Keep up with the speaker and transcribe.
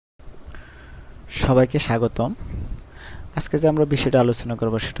সবাইকে স্বাগতম। আজকে যে আমরা বিষয়টা আলোচনা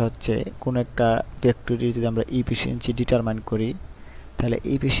করব সেটা হচ্ছে কোন একটা ফ্যাক্টরির যদি আমরা এফিসিয়েন্সি ডিটারমাইন করি, তাহলে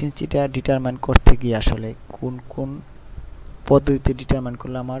এফিসিয়েন্সিটা ডিটারমাইন করতে গিয়ে আসলে কোন কোন পদ্ধতিতে ডিটারমাইন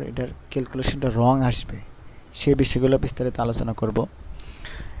করলে আমার এটার ক্যালকুলেশনটা রং আসবে, সেই বিষয়গুলো বিস্তারিত আলোচনা করব।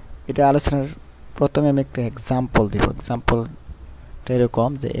 এটা আলোচনার প্রথমে আমি একটা এক্সাম্পল দিব। এক্সাম্পলটা এরকম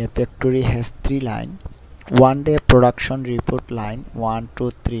যে এ factory has 3 line, one day production report line 1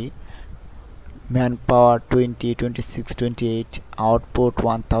 2 3, manpower 20 26 28, output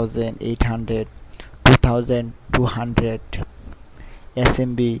 1800 2200,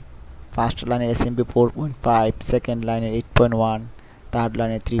 SMB first line SMB 4.5, second line 8.1, third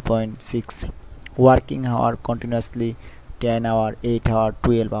line 3.6, working hour continuously 10 hour 8 hour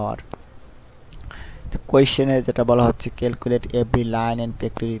 12 hour। তো কোয়েশ্চেনে যেটা বলা হচ্ছে calculate every line and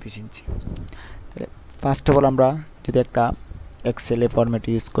factory efficiency. First of all আমরা যদি একটা Excel format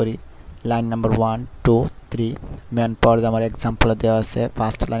use করি, line number 1 2 3, man power আমার এক্সাম্পলে দেওয়া আছে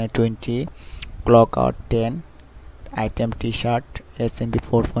ফার্স্ট লাইনে 20, clock hour 10, item T shirt SMB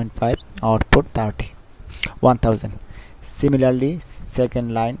 4.5, output 1000। Similarly second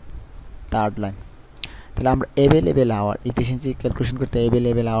line, third line. তাহলে আমরা অ্যাভেলেবেল আওয়ার এফিসিয়েন্সি ক্যালকুলেশন করতে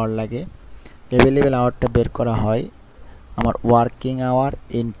অ্যাভেলেবেল আওয়ার লাগে। অ্যাভেলেবেল আওয়ারটা বের করা হয় আমার working hour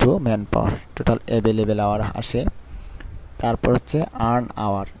into man power, total available hour আসে। তারপর হচ্ছে আর্ন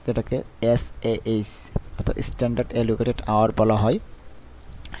আওয়ার, যেটাকে এসএএইচ অর্থাৎ স্ট্যান্ডার্ড অ্যালোকেটেড আওয়ার বলা হয়।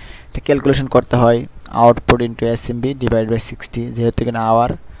 এটা ক্যালকুলেশন করতে হয় output into SMB divide by 60, যেহেতু এখানে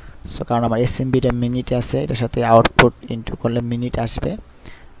আওয়ার, সো কারণ আমার এসএমবিটা মিনিটে আছে, এটার সাথে আউটপুট ইন্টু করলে মিনিট আসবে,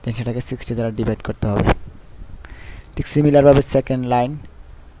 দেন সেটাকে 60 দ্বারা ডিভাইড করতে হবে। ঠিক সিমিলারভাবে second line,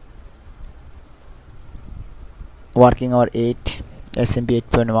 working hour 8, SMB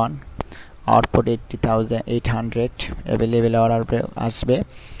 8.1, output 80800, available hour আসবে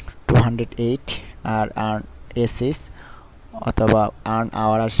 208, আর আর্ন এসএস অথবা আর্ন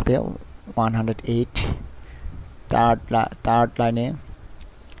আওয়ার আসবে 108। থার্ড লাইনে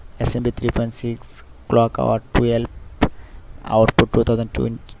SMB 3.6, clock hour 12, output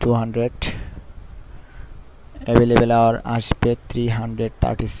 2200, available hour আসবে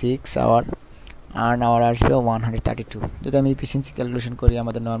 336 আওয়ার, আর্ন আওয়ার আসবে 132। যদি আমি এফিসিয়েন্সি ক্যালকুলেশন করি,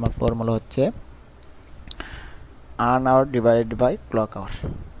 আমাদের নর্মাল ফর্মুলা হচ্ছে earn hour divided by clock hour.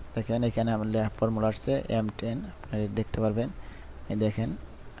 দেখেন এখানে আমাদের ফর্মুলা আসছে M10, আপনারা দেখতে পারবেন। এই দেখেন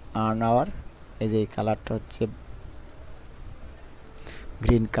আর্ন আওয়ার, এই যে কালারটা হচ্ছে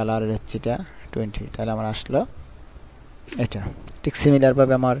গ্রিন কালার, হচ্ছে এটা 20, তাহলে আমার আসলো এটা। ঠিক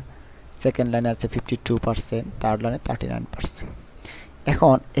সিমিলারভাবে আমার সেকেন্ড লাইনে আছে 52%, থার্ড লাইনে 39%।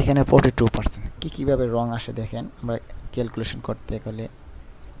 এখন এখানে 42%। কীভাবে রং আসে দেখেন, আমরা ক্যালকুলেশন করতে গেলে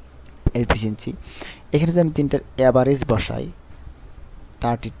এফিসিয়েন্সি, এখানে যদি আমি তিনটার অ্যাভারেজ বসাই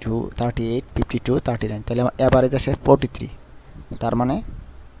 32 38 52 39, তাহলে আমার অ্যাভারেজ আসে 43। তার মানে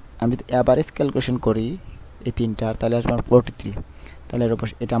আমি যদি অ্যাভারেজ ক্যালকুলেশন করি এই তিনটার, তাহলে আসবে আমার 43। তাহলে এর উপর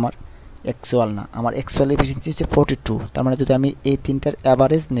এটা আমার অ্যাকচুয়াল না, আমার অ্যাকচুয়াল এফিসিয়েন্সি হচ্ছে 42। তার মানে যদি আমি এই তিনটার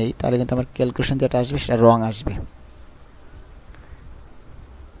অ্যাভারেজ নেই, তাহলে কিন্তু আমার ক্যালকুলেশন যেটা আসবে সেটা রং আসবে।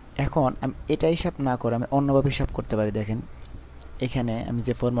 এখন আমি এটা হিসাব না করে আমি অন্যভাবে হিসাব করতে পারি। দেখেন এখানে আমি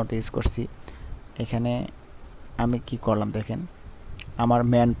যে ফর্মুলাটা ইউজ করছি, এখানে আমি কি করলাম দেখেন, আমার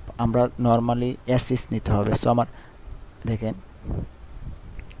আমরা নর্মালি এসএস নিতে হবে। সো আমার দেখেন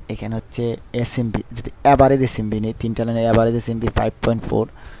এখানে হচ্ছে এসএমবি, যদি অ্যাভারেজ এসএমবি নেই, তিনটা লাইনের average SMB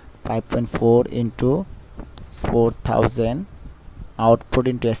 5.4 into 4000, output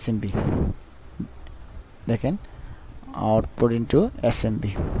into SMB, দেখেন আউটপুট ইন্টু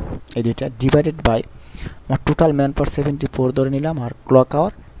এসএমবি, এই দুইটা ডিভাইডেড বাই আমার টোটাল ম্যান পাওয়ার 74 ধরে নিলাম, আর ক্লক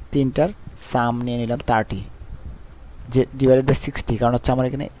আওয়ার তিনটার সাম নিয়ে নিলাম 30, যে ডিভাইডেড বাই 60, কারণ হচ্ছে আমার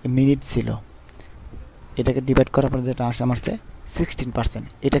এখানে মিনিট ছিল। এটাকে ডিভাইড করার পর যেটা আসে আমার হচ্ছে 16%।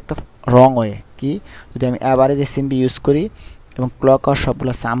 এটা একটা রং ওয়ে কি, যদি আমি অ্যাভারেজ এসএমবি ইউজ করি এবং ক্লক আওয়ার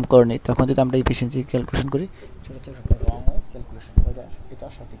সবগুলো সাম করে নিই, তখন যদি আমরা এফিসিয়েন্সি ক্যালকুলেশন করি, সেটা হচ্ছে একটা রং ওয়ে ক্যালকুলেশন, এটা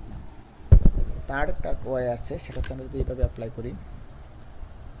সঠিক না। তার একটা ওয়ে আছে, সেটা হচ্ছে আমরা যদি এইভাবে অ্যাপ্লাই করি,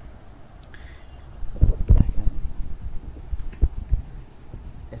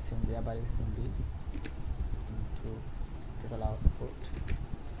 SMB average SMB into total output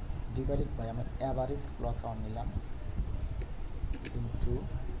divided by আমার অ্যাভারেজ ক্লক আওয়ার নিলাম ইনটু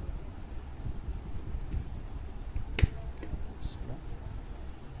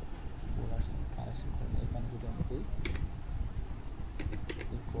এখানে যদি আমি দিই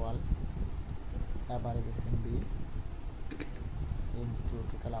equal average SMB into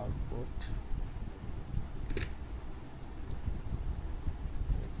total output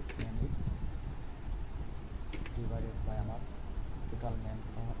divided by আমার total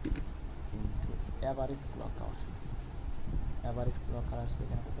manpower into average clock hour, average clock hour আসবে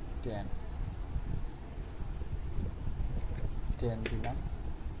এখানে কত 10, 10 দিলাম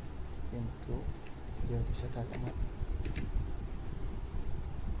ইন্টু, যেহেতু সেটা আমার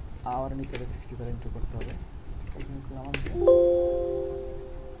আওয়ার নিতে হলে 60 দ্বারা ইন্টু করতে হবে, ক্যালকুলেট করলাম হচ্ছে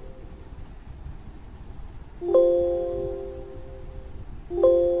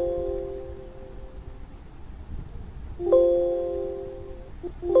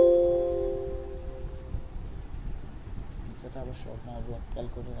যেটা অবশ্য আপনার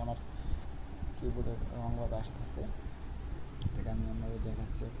ক্যালকুলেটর আমার কিবোর্ডের রঙভাবে আসতেছে, এটাকে আমি অন্যভাবে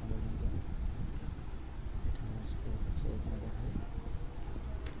দেখাচ্ছি আপনাদের কিন্তু এটা আসবে হচ্ছে এখানে দেখাই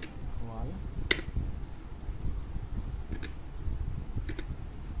ওয়াল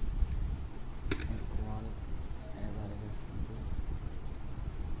ইকুয়াল অ্যাভারেজ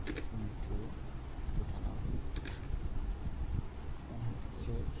ইন্টু টোটাল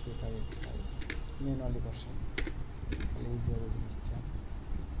হচ্ছে এটাই ম্যানুয়ালি বসে তাহলে এই যে জিনিসটা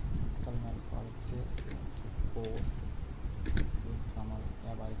টোটাল ম্যান পাওয়ার হচ্ছে 74 ইন্টু আমার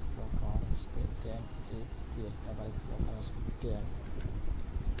অ্যাভারেজ ক্লক আওয়ার আসবে 10, 8, 12, অ্যাভারেজ ক্লক আওয়ার আসবে 10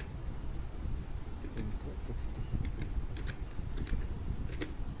 ইন্টু 60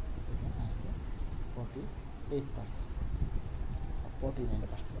 আসবে 48%,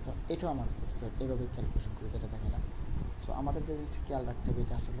 49%। আচ্ছা এটাও আমার এইভাবে ক্যালকুলেশন করে যেটা দেখালাম। সো আমাদের যে জিনিসটা খেয়াল রাখতে হবে,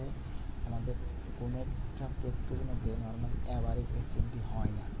 এটা আসলে আমাদের কোনোটা প্রত্যেকের মধ্যে নর্মাল অ্যাভারেজ এসএমবি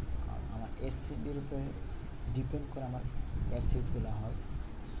হয় না, কারণ আমার এসএমবির উপরে ডিপেন্ড করে আমার এসএসগুলো হয়।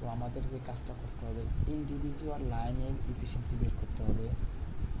 সো আমাদের যে কাজটা করতে হবে, ইন্ডিভিজুয়াল লাইনের ইফিসিয়েন্সি বের করতে হবে।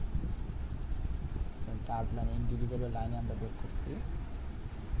 থার্ড লাইনে ইন্ডিভিজুয়াল লাইনে আমরা বের করছি,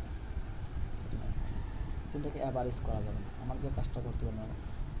 তিনটাকে অ্যাভারেজ করা যাবে না। আমার যে কাজটা করতে হবে না,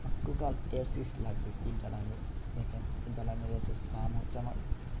 টোটাল এসএস লাগবে তিনটা লাইনে। দেখেন তিনটা লাইনের এসএস সাম হচ্ছে আমার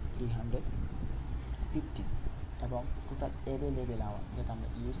 350 এবং টোটাল অ্যাভেলেবেল আওয়ার যেটা আমরা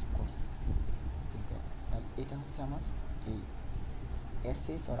ইউজ করছি তিনটা, তাহলে এটা হচ্ছে আমার এই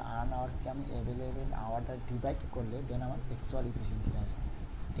এসএস আর আর্ন আওয়ারকে আমি অ্যাভেলেবেল আওয়ারটা ডিভাইড করলে দেন আমার অ্যাকচুয়াল এফিসিয়েন্সিটা আসবে।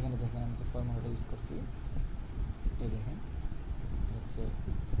 এখানে দেখেন আমি যে ফর্মুলাটা ইউজ করছি, এই দেখেন হচ্ছে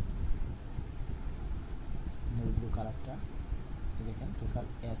নেভি ব্লু কালারটা, দেখেন total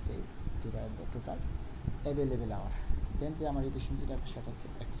SS divide by total available hour, দেন যে আমার এফিসিয়েন্সিটা সেটা হচ্ছে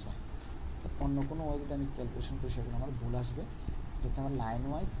এক্স1। তো অন্য কোনো ওয়ে যদি আমি ক্যালকুলেশন করি সেগুলো আমার ভুল আসবে। এটা হচ্ছে আমার লাইন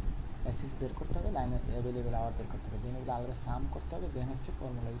ওয়াইজ এসএস বের করতে হবে, লাইন ওয়াইজ অ্যাভেলেবেল আওয়ার বের করতে হবে, দেন এগুলো আলাদা সাম করতে হবে, দেন হচ্ছে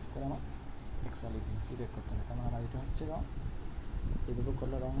ফর্মুলা ইউজ করে আমার অ্যাকচুয়াল এফিসিয়েন্সি বের করতে হবে। কারণ আমার এটা হচ্ছে রং, এভাবে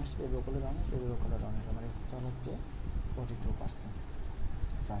করলে রং আসবে, এভাবে করলে রং আসবে, এভাবে করলে রং আসবে। আমার অ্যাকচুয়াল হচ্ছে 42%।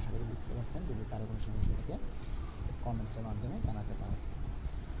 সো আশা করি বুঝতে পারছেন। যদি কারো কোনো সমস্যা থাকে কমেন্টসের মাধ্যমে জানাতে পারেন।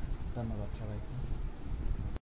 ধন্যবাদ সবাইকে।